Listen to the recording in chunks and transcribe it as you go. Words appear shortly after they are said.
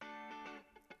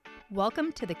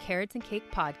Welcome to the Carrots and Cake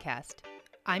podcast.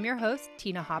 I'm your host,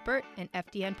 Tina Hoppert, an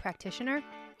FDN practitioner,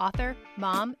 author,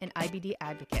 mom, and IBD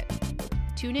advocate.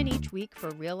 Tune in each week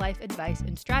for real-life advice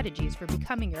and strategies for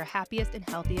becoming your happiest and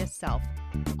healthiest self,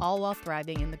 all while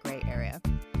thriving in the gray area.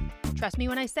 Trust me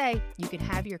when I say you can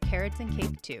have your carrots and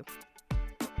cake too.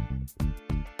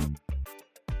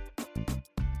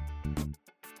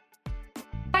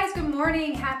 Guys, good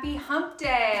morning. Happy hump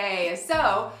day.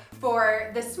 So for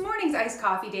this morning's iced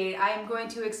coffee date, I am going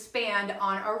to expand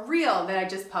on a reel that I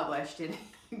just published. And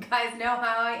you guys know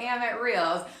how I am at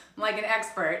reels. I'm like an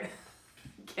expert.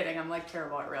 Kidding, I'm like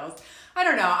terrible at reels. I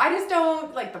don't know. I just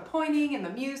don't like the pointing and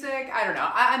the music. I don't know.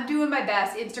 I'm doing my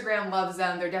best. Instagram loves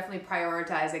them. They're definitely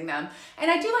prioritizing them. And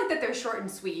I do like that they're short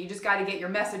and sweet. You just got to get your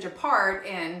message apart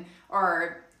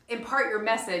or impart your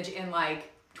message in like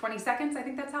 20 seconds. I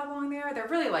think that's how long they are. They're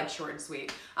really like short and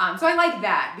sweet. So I like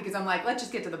that because I'm like, let's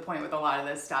just get to the point with a lot of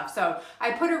this stuff. So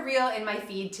I put a reel in my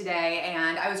feed today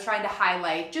and I was trying to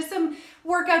highlight just some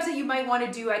workouts that you might want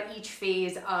to do at each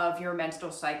phase of your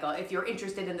menstrual cycle if you're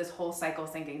interested in this whole cycle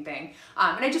syncing thing.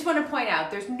 And I just want to point out,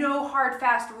 there's no hard,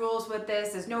 fast rules with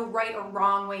this. There's no right or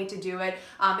wrong way to do it.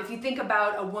 If you think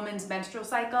about a woman's menstrual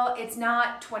cycle, it's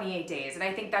not 28 days. And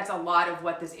I think that's a lot of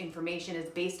what this information is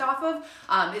based off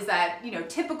of, is that,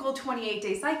 typical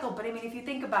 28-day cycle. But I mean, if you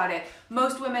think about it,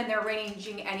 most women, they're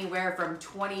ranging anywhere from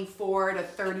 24 to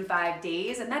 35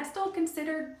 days, and that's still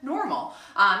considered normal.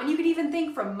 And you could even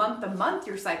think from month to month,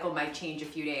 your cycle might change a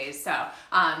few days. So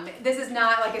this is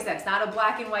not, like I said, it's not a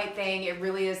black and white thing. It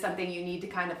really is something you need to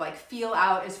kind of like feel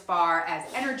out as far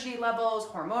as energy levels,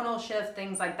 hormonal shifts,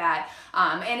 things like that.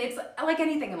 And it's like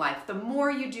anything in life. The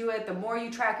more you do it, the more you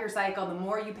track your cycle, the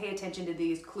more you pay attention to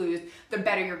these clues, the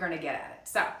better you're going to get at it.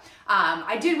 So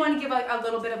I did want to give a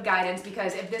little bit of guidance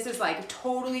because if this is like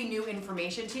totally new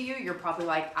information to you, you're probably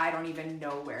like, I don't even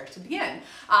know where to begin. And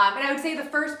I would say the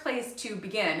first place to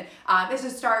begin is to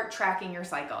start tracking your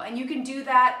cycle. And you can do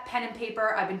that pen and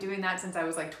paper. I've been doing that since I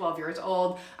was like 12 years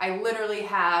old. I literally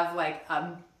have like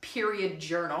a period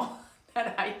journal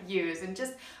that I use and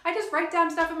I just write down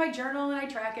stuff in my journal and I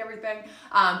track everything.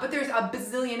 But there's a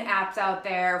bazillion apps out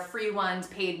there, free ones,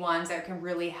 paid ones that can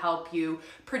really help you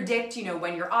predict,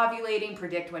 when you're ovulating,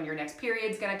 predict when your next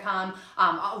period's gonna come.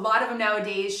 A lot of them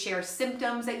nowadays share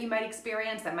symptoms that you might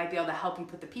experience that might be able to help you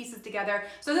put the pieces together.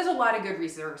 So there's a lot of good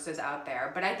resources out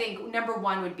there. But I think number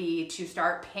one would be to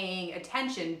start paying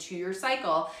attention to your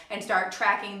cycle and start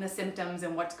tracking the symptoms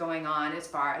and what's going on as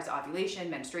far as ovulation,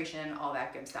 menstruation, all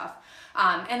that good stuff.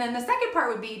 And then the second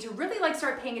part would be to really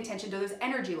start paying attention to those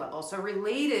energy levels. So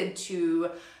related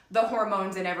to the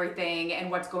hormones and everything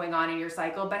and what's going on in your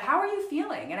cycle, but how are you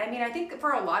feeling? And I mean, I think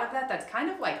for a lot of that's kind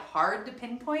of like hard to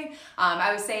pinpoint.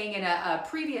 I was saying in a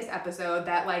previous episode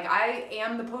that I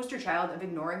am the poster child of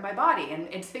ignoring my body and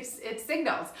its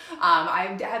signals.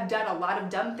 I have done a lot of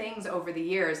dumb things over the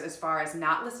years as far as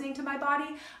not listening to my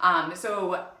body.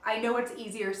 So I know it's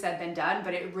easier said than done,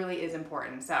 but it really is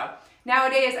important. So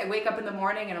nowadays I wake up in the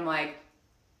morning and I'm like,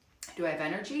 do I have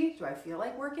energy? Do I feel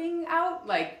like working out?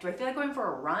 Do I feel like going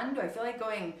for a run? Do I feel like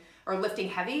going or lifting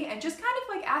heavy? And just kind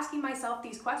of asking myself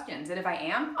these questions. And if I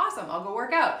am, awesome, I'll go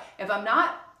work out. If I'm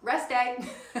not, rest day.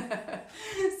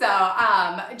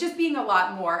 So just being a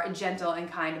lot more gentle and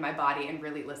kind to my body and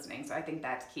really listening. So I think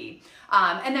that's key.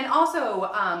 And then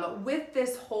also with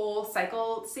this whole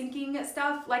cycle syncing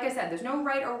stuff, like I said, there's no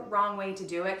right or wrong way to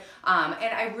do it.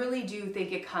 And I really do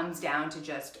think it comes down to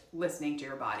just listening to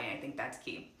your body. And I think that's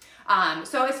key.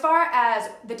 So as far as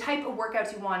the type of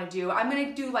workouts you want to do, I'm going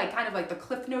to do kind of the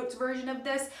Cliff Notes version of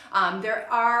this.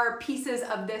 There are pieces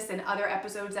of this in other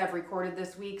episodes I've recorded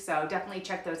this week, so definitely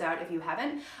check those out if you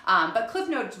haven't. But Cliff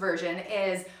Notes version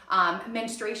is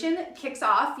menstruation kicks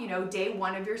off, day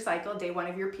one of your cycle. Day one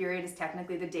of your period is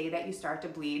technically the day that you start to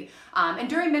bleed. And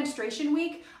during menstruation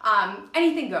week,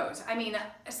 anything goes. I mean,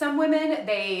 some women,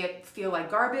 they feel like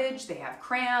garbage, they have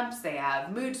cramps, they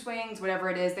have mood swings, whatever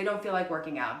it is, they don't feel like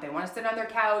working out. They want to sit on their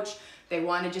couch, they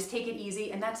want to just take it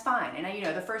easy, and that's fine.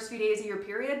 And the first few days of your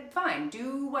period, fine,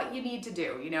 do what you need to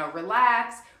do,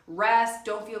 relax, rest,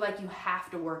 don't feel like you have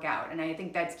to work out. And I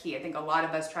think that's key. I think a lot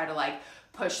of us try to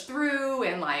push through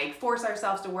and force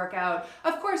ourselves to work out.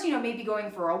 Of course, maybe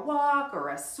going for a walk or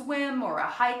a swim or a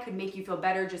hike could make you feel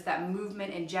better. Just that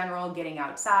movement in general, getting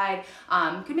outside,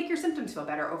 could make your symptoms feel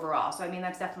better overall. So I mean,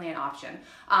 that's definitely an option.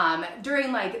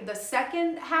 During the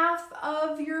second half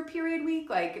of your period week,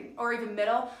 or even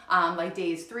middle,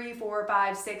 days 3, 4,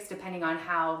 5, 6, depending on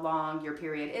how long your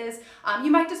period is,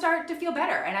 you might just start to feel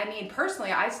better. And I mean,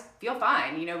 personally, I feel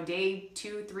fine. Day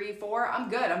 2, 3, 4, I'm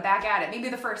good. I'm back at it. Maybe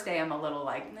the first day I'm a little little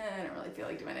like, nah, I don't really feel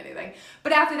like doing anything.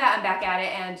 But after that, I'm back at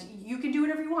it, and you can do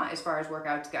whatever you want as far as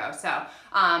workouts go. So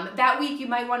that week you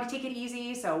might want to take it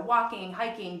easy. So walking,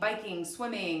 hiking, biking,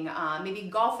 swimming, maybe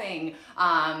golfing,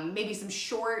 maybe some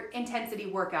short intensity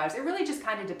workouts. It really just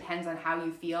kind of depends on how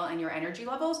you feel and your energy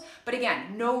levels. But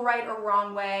again, no right or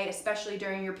wrong way, especially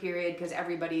during your period, because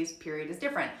everybody's period is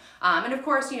different. And of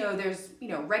course, there's,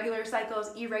 regular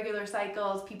cycles, irregular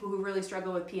cycles, people who really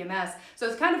struggle with PMS. So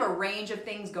it's kind of a range of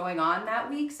things going on that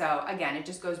week. So again, it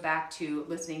just goes back to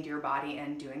listening to your body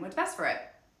and doing what's best for it.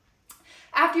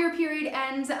 After your period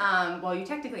ends, you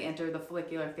technically enter the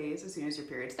follicular phase as soon as your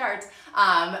period starts,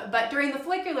 but during the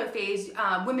follicular phase,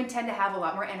 women tend to have a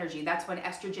lot more energy. That's when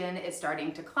estrogen is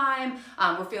starting to climb.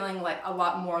 We're feeling like a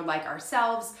lot more like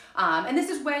ourselves, and this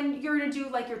is when you're gonna do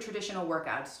like your traditional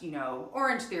workouts,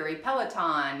 Orange Theory,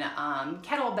 Peloton,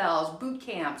 kettlebells, boot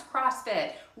camps,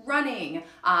 CrossFit, running,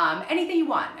 anything you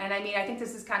want. And I think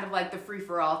this is kind of like the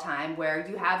free-for-all time where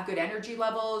you have good energy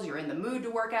levels, you're in the mood to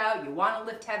work out, you want to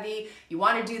lift heavy, you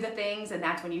want to do the things, and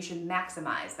that's when you should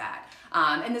maximize that.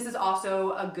 And this is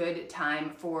also a good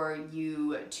time for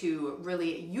you to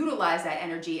really utilize that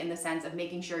energy in the sense of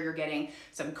making sure you're getting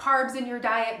some carbs in your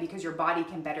diet because your body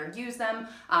can better use them,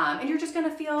 and you're just going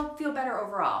to feel better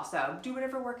overall. So do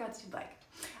whatever workouts you'd like.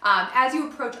 As you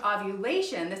approach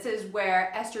ovulation, this is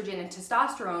where estrogen and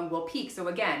testosterone will peak. So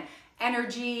again,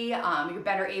 energy, you're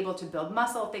better able to build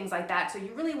muscle, things like that. So you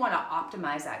really want to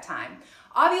optimize that time.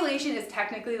 Ovulation is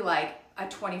technically like a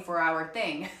 24-hour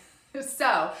thing.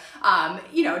 So,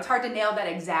 it's hard to nail that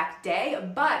exact day,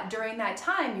 but during that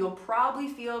time, you'll probably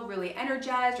feel really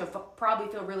energized, you'll probably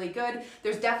feel really good.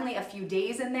 There's definitely a few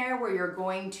days in there where you're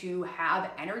going to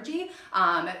have energy.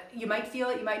 You might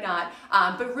feel it, you might not,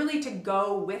 but really to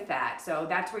go with that. So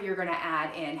that's where you're gonna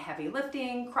add in heavy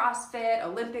lifting, CrossFit,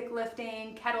 Olympic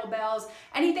lifting, kettlebells,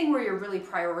 anything where you're really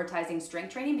prioritizing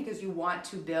strength training because you want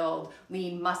to build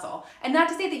lean muscle. And not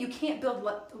to say that you can't build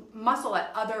muscle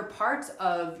at other parts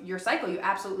of your cycle, you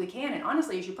absolutely can, and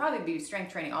honestly you should probably be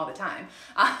strength training all the time,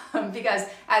 because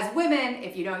as women,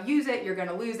 if you don't use it, you're going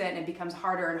to lose it, and it becomes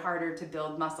harder and harder to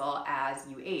build muscle as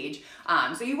you age.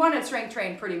 So you want to strength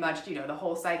train pretty much the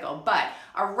whole cycle, but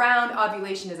around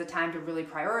ovulation is a time to really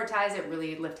prioritize it,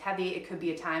 really lift heavy. It could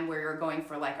be a time where you're going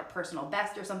for like a personal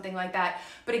best or something like that,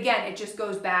 but again, it just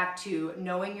goes back to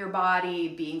knowing your body,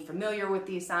 being familiar with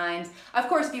these signs. Of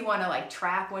course, if you want to like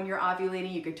track when you're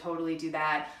ovulating, you could totally do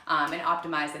that and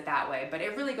optimize it that way, but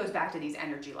it really goes back to these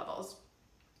energy levels.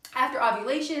 After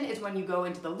ovulation is when you go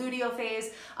into the luteal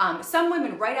phase. Some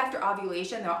women right after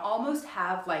ovulation, they'll almost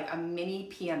have like a mini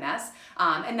PMS,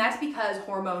 and that's because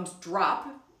hormones drop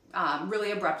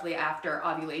really abruptly after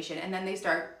ovulation, and then they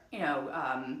start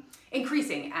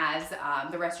increasing as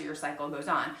the rest of your cycle goes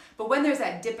on. But when there's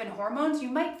that dip in hormones, you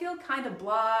might feel kind of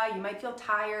blah, you might feel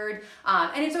tired,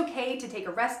 and it's okay to take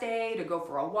a rest day, to go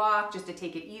for a walk, just to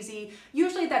take it easy.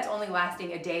 Usually that's only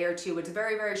lasting a day or two. It's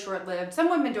very, very short-lived. Some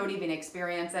women don't even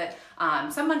experience it.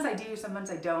 Some months I do, some months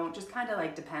I don't. Just kind of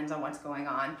like depends on what's going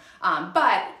on.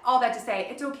 But all that to say,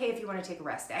 it's okay if you want to take a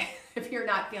rest day if you're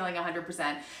not feeling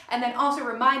 100%. And then also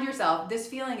remind yourself, this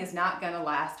feeling is not going to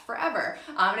last forever.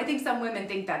 And I think some women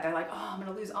think that. They're like, oh, I'm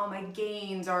going to lose all my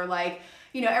gains, or like,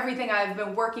 everything I've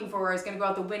been working for is going to go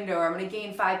out the window, or I'm going to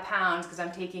gain 5 pounds because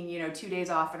I'm taking, 2 days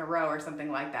off in a row or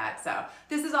something like that. So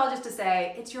this is all just to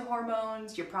say, it's your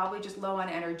hormones. You're probably just low on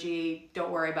energy.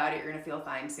 Don't worry about it. You're going to feel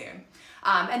fine soon.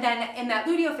 And then in that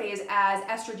luteal phase, as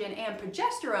estrogen and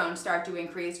progesterone start to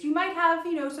increase, you might have,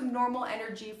 some normal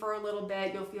energy for a little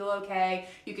bit. You'll feel okay.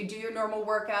 You could do your normal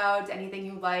workouts, anything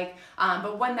you like.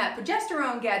 But when that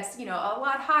progesterone gets, a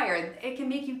lot higher, it can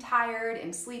make you tired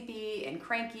and sleepy and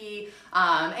cranky.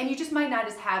 And you just might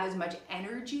not have as much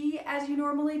energy as you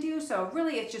normally do. So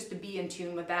really it's just to be in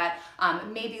tune with that.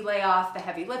 Maybe lay off the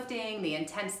heavy lifting, the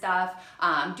intense stuff,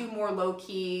 do more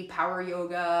low-key power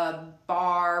yoga,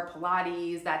 bar,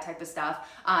 Pilates, that type of stuff.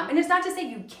 And it's not to say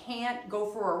you can't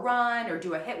go for a run or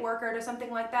do a HIIT workout or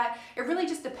something like that. It really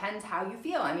just depends how you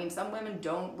feel. Some women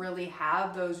don't really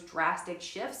have those drastic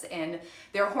shifts in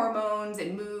their hormones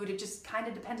and mood. It just kind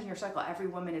of depends on your cycle. Every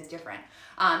woman is different.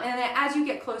 And then as you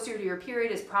get closer to your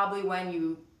period is probably when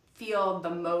you feel the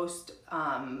most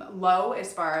low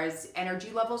as far as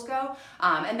energy levels go,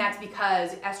 and that's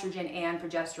because estrogen and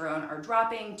progesterone are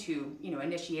dropping to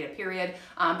initiate a period,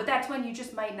 but that's when you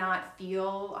just might not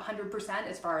feel 100%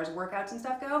 as far as workouts and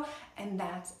stuff go, and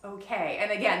that's okay.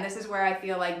 And again, this is where I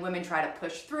feel like women try to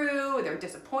push through. They're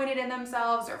disappointed in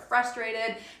themselves, they're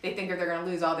frustrated, they think that they're going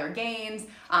to lose all their gains,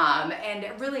 and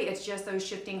really it's just those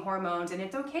shifting hormones, and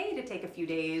it's okay to take a few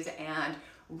days and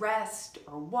rest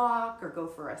or walk or go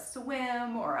for a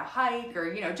swim or a hike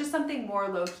or, just something more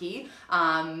low key.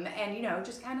 And,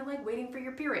 just kind of like waiting for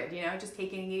your period, just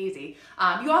taking it easy.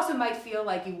 You also might feel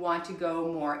like you want to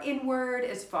go more inward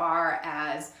as far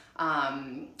as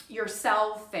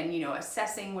yourself and,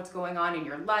 assessing what's going on in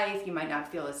your life. You might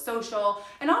not feel as social,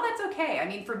 and all that's okay. I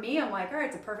mean, for me, I'm like, all right,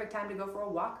 it's a perfect time to go for a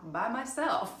walk by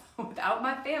myself without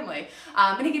my family.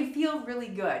 And it can feel really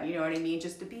good, you know what I mean?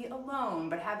 Just to be alone,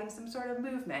 but having some sort of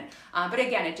movement. But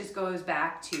again, it just goes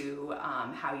back to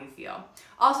how you feel.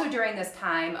 Also during this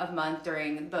time of month,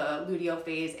 during the luteal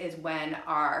phase, is when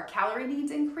our calorie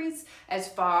needs increase as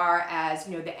far as,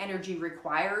 the energy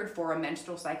required for a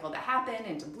menstrual cycle to happen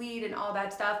and to bleed and all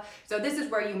that stuff. So this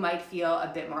is where you might feel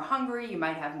a bit more hungry. You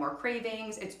might have more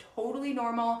cravings. It's totally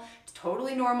normal. It's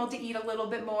totally normal to eat a little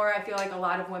bit more. I feel like a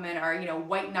lot of women are,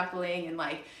 white knuckling and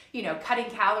like, cutting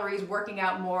calories, working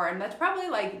out more. And that's probably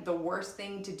like the worst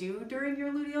thing to do during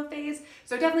your luteal phase.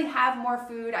 So definitely have more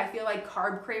food. I feel like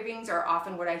carb cravings are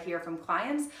often what I hear from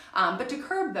clients. But to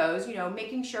curb those,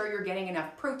 making sure you're getting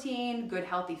enough protein, good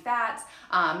healthy fats.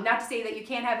 Not to say that you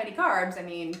can't have any carbs. I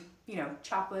mean,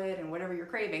 chocolate and whatever you're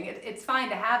craving, it's fine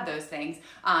to have those things.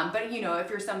 But if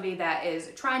you're somebody that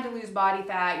is trying to lose body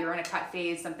fat, you're in a cut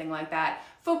phase, something like that,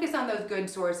 focus on those good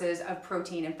sources of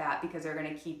protein and fat because they're going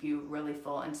to keep you really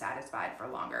full and satisfied for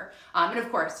longer. And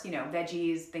of course,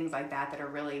 veggies, things like that are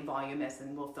really voluminous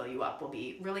and will fill you up will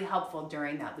be really helpful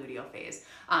during that luteal phase.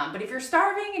 But if you're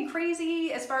starving and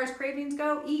crazy as far as cravings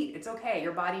go, eat. It's okay.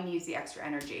 Your body needs the extra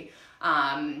energy.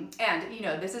 And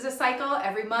this is a cycle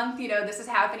every month, this is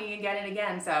happening again and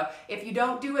again. So if you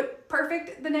don't do it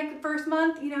perfect the first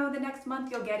month, the next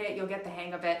month you'll get it, you'll get the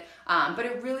hang of it. But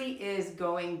it really is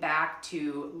going back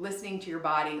to listening to your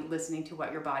body, listening to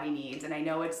what your body needs. And I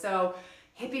know it's so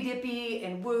hippy dippy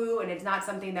and woo, and it's not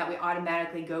something that we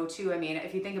automatically go to. I mean,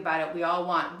 if you think about it, we all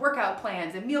want workout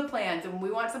plans and meal plans, and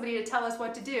we want somebody to tell us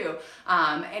what to do.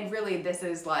 And really this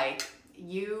is like,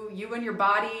 you and your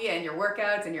body and your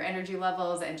workouts and your energy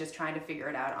levels and just trying to figure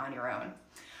it out on your own.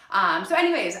 So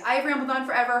anyways, I've rambled on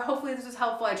forever. Hopefully this was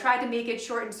helpful. I tried to make it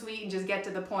short and sweet and just get to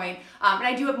the point. And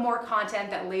I do have more content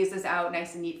that lays this out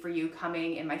nice and neat for you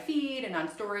coming in my feed and on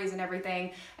stories and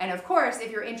everything. And of course,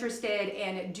 if you're interested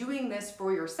in doing this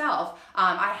for yourself,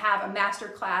 I have a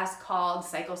masterclass called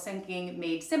Cycle Syncing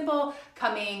Made Simple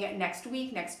coming next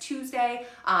week, next Tuesday.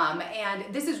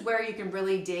 And this is where you can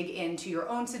really dig into your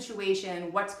own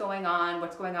situation, what's going on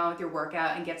with your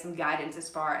workout, and get some guidance as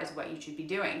far as what you should be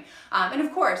doing. And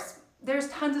of course, there's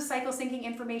tons of cycle syncing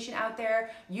information out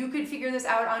there. You could figure this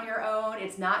out on your own.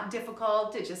 It's not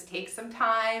difficult. It just takes some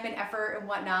time and effort and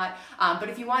whatnot. But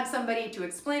if you want somebody to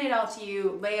explain it all to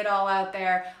you, lay it all out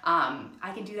there,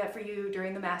 I can do that for you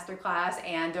during the masterclass,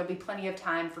 and there'll be plenty of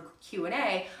time for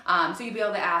Q&A. So you'll be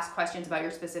able to ask questions about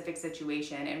your specific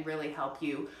situation and really help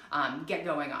you get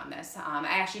going on this. I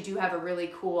actually do have a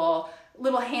really cool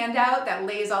little handout that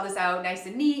lays all this out nice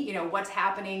and neat, what's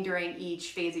happening during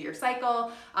each phase of your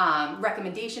cycle,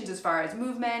 recommendations as far as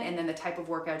movement, and then the type of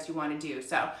workouts you want to do.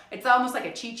 So it's almost like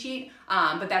a cheat sheet,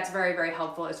 but that's very, very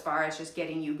helpful as far as just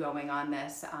getting you going on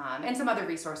this, and some other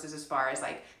resources as far as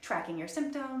like tracking your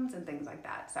symptoms and things like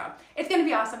that. So it's going to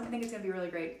be awesome. I think it's going to be really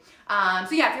great.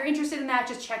 So yeah, if you're interested in that,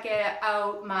 just check it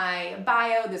out. My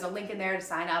bio, there's a link in there to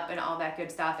sign up and all that good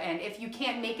stuff. And if you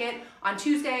can't make it on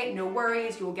Tuesday, no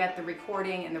worries. You will get the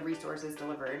recording and the resources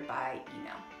delivered by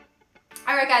email.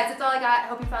 All right, guys, that's all I got. I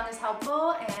hope you found this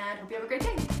helpful and hope you have a great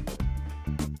day.